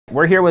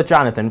We're here with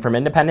Jonathan from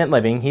Independent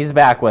Living. He's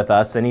back with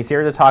us, and he's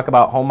here to talk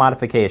about home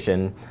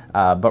modification,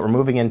 but we're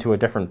moving into a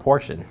different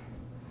portion.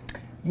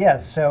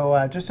 Yes,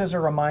 so just as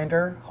a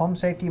reminder, home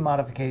safety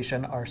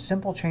modification are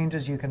simple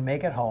changes you can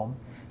make at home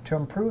to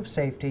improve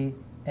safety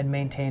and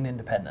maintain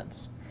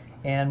independence.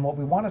 And what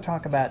we want to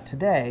talk about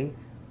today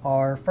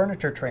are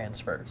furniture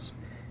transfers.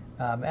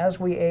 As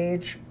we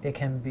age, it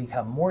can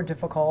become more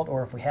difficult,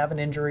 or if we have an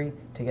injury,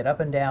 to get up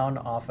and down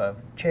off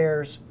of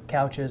chairs,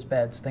 couches,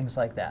 beds, things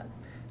like that.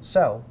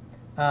 So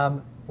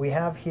we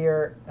have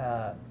here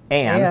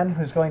Anne,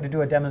 who's going to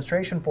do a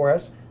demonstration for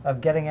us of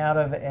getting out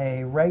of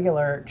a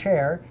regular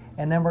chair,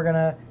 and then we're going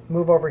to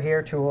move over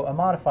here to a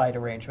modified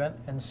arrangement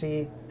and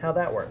see how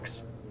that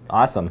works.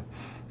 Awesome.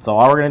 So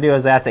all we're going to do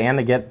is ask Anne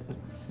to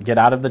get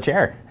out of the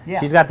chair. Yeah.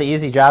 She's got the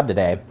easy job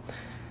today.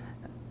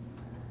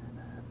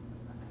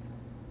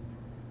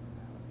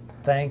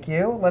 Thank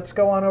you. Let's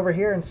go on over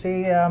here and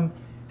see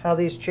how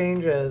these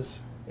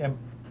changes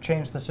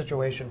change the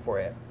situation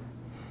for you.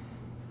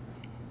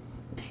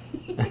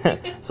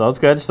 So it's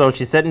good. So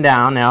she's sitting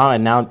down now,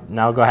 and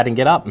now go ahead and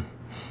get up.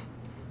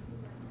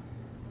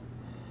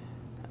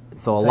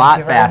 So a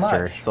lot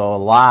faster. So a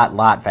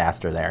lot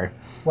faster there.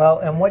 Well,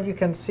 and what you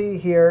can see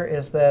here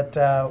is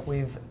that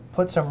we've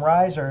put some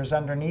risers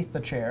underneath the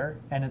chair,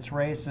 and it's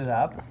raised it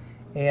up.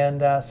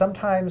 And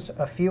sometimes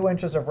a few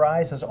inches of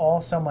rise is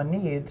all someone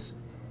needs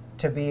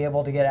to be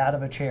able to get out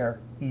of a chair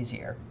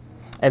easier.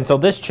 And so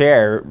this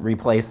chair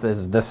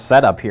replaces, this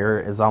setup here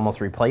is almost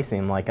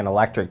replacing like an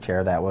electric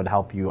chair that would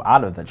help you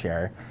out of the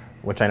chair,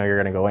 which I know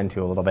you're going to go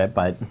into a little bit,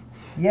 but...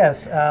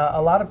 Yes, a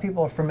lot of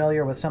people are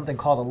familiar with something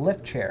called a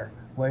lift chair,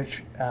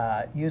 which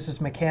uses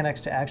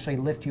mechanics to actually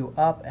lift you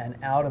up and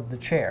out of the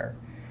chair.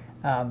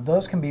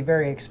 Those can be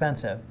very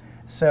expensive.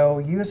 So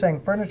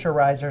using furniture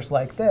risers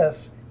like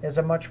this is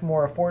a much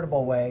more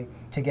affordable way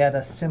to get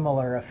a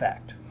similar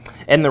effect.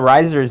 And the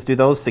risers, do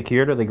those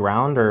secure to the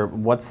ground, or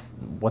what's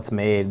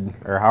made,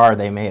 or how are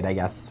they made, I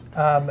guess?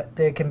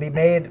 They can be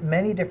made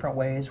many different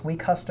ways. We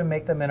custom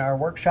make them in our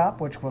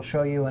workshop, which we'll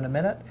show you in a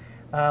minute,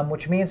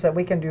 which means that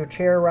we can do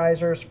chair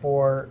risers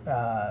for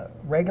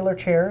regular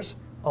chairs,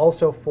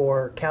 also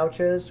for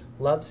couches,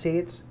 love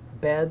seats,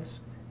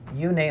 beds,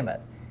 you name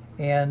it.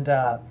 And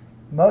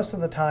most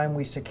of the time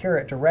we secure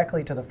it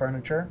directly to the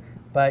furniture,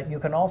 but you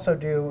can also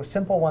do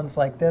simple ones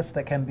like this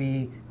that can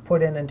be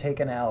put in and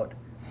taken out.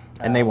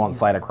 And they won't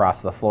slide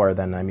across the floor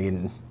then, I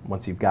mean,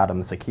 once you've got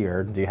them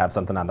secured. Do you have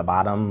something on the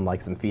bottom, like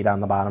some feet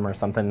on the bottom or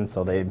something,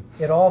 so they...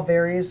 It all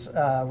varies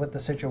with the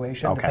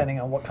situation,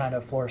 depending on what kind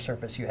of floor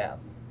surface you have.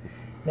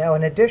 Now,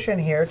 in addition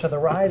here to the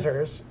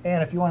risers,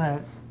 and if you want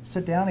to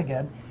sit down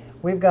again,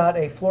 we've got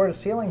a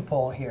floor-to-ceiling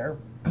pull here,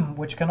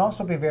 which can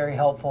also be very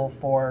helpful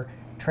for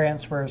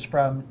transfers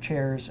from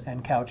chairs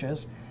and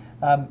couches.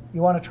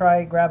 You want to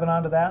try grabbing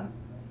onto that?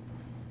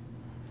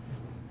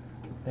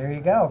 There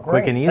you go. Great.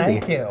 Quick and easy.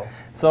 Thank you.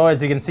 So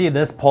as you can see,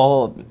 this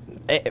pull,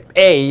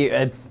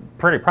 it's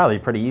probably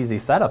pretty easy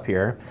setup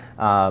here.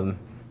 But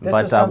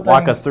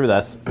walk us through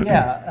this.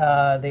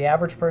 Yeah, the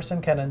average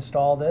person can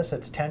install this.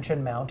 It's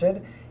tension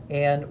mounted.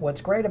 And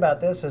what's great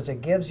about this is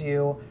it gives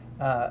you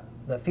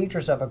the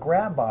features of a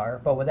grab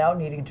bar, but without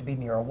needing to be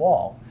near a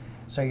wall.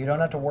 So you don't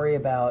have to worry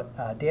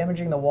about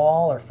damaging the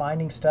wall or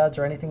finding studs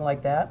or anything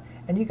like that.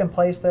 And you can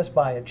place this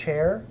by a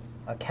chair,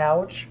 a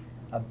couch,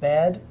 a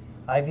bed.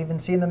 I've even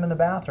seen them in the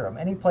bathroom.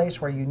 Any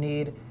place where you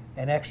need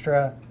an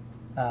extra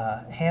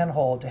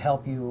handhold to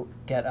help you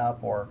get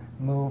up or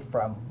move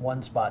from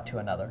one spot to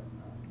another.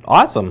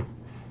 Awesome.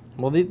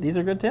 Well, these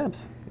are good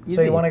tips. Easy.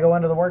 So you want to go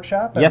into the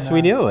workshop? And, yes,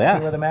 we do. Yes.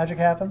 See where the magic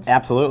happens?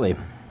 Absolutely.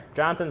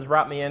 Jonathan's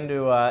brought me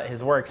into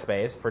his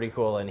workspace. Pretty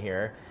cool in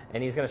here.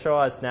 And he's going to show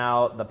us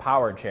now the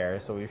power chair.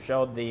 So we've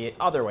showed the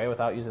other way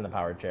without using the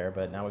power chair,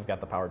 but now we've got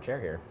the power chair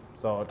here.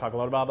 So talk a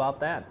little bit about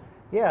that.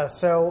 Yeah,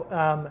 so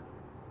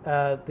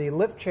the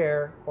lift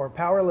chair or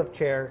power lift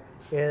chair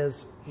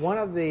is one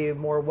of the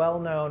more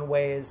well-known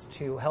ways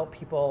to help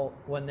people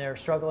when they're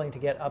struggling to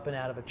get up and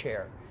out of a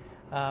chair.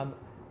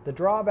 The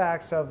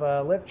drawbacks of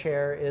a lift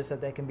chair is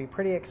that they can be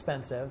pretty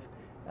expensive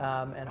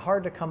and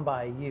hard to come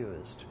by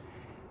used.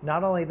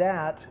 Not only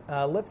that,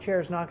 a lift chair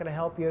is not going to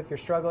help you if you're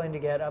struggling to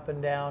get up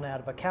and down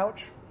out of a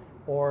couch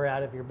or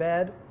out of your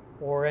bed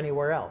or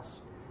anywhere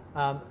else.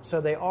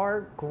 So they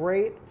are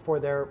great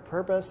for their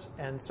purpose,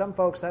 and some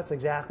folks, that's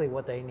exactly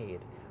what they need.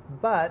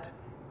 But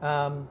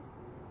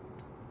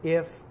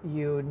if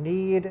you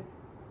need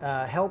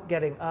help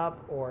getting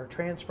up or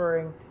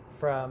transferring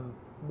from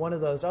one of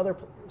those other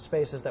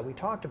spaces that we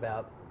talked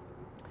about,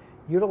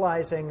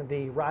 utilizing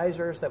the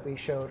risers that we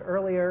showed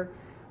earlier,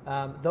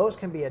 those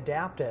can be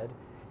adapted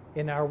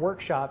in our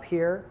workshop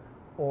here,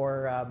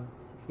 or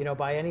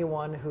by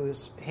anyone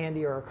who's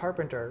handy or a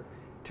carpenter,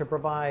 to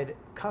provide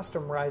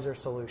custom riser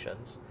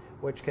solutions,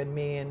 which can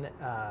mean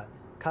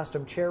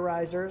custom chair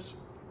risers,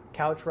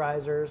 couch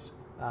risers,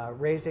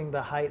 raising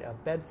the height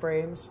of bed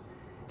frames,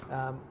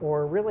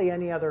 or really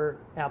any other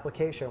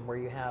application where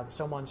you have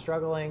someone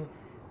struggling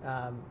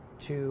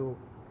to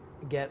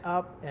get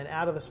up and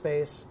out of a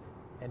space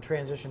and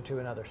transition to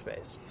another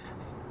space.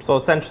 So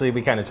essentially,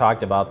 we kind of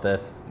talked about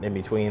this in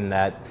between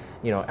that,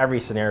 every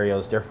scenario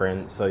is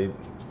different. So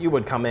you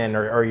would come in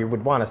or you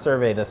would want to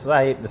survey the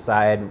site,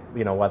 decide,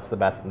 what's the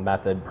best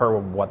method per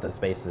what the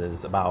space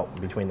is about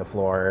between the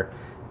floor,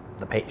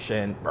 the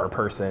patient or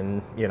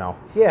person,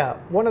 Yeah,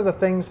 one of the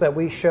things that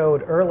we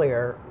showed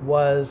earlier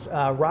was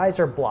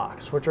riser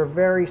blocks, which are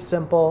very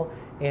simple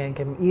and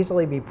can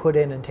easily be put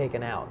in and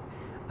taken out.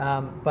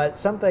 But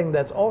something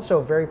that's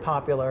also very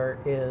popular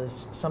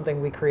is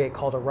something we create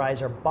called a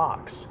riser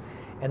box.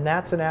 And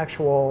that's an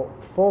actual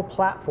full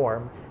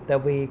platform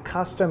that we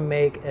custom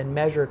make and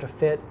measure to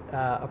fit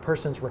a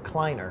person's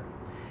recliner.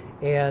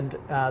 And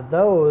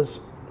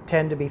those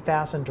tend to be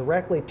fastened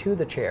directly to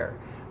the chair,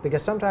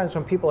 because sometimes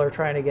when people are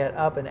trying to get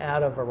up and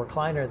out of a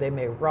recliner, they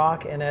may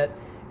rock in it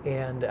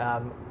and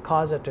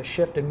cause it to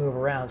shift and move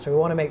around. So we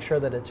want to make sure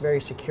that it's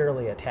very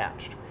securely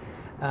attached.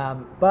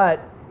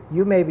 But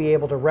you may be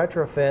able to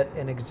retrofit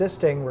an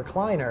existing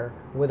recliner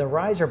with a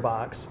riser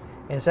box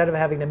instead of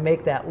having to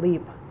make that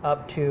leap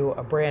up to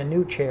a brand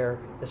new chair,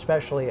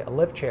 especially a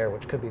lift chair,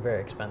 which could be very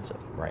expensive.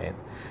 Right.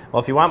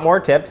 Well, if you want more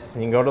tips,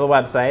 you can go to the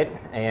website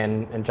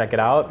and check it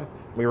out.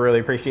 We really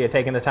appreciate you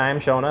taking the time,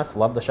 showing us.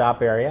 Love the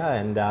shop area,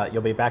 and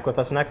you'll be back with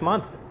us next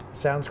month.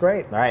 Sounds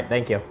great. All right.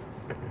 Thank you.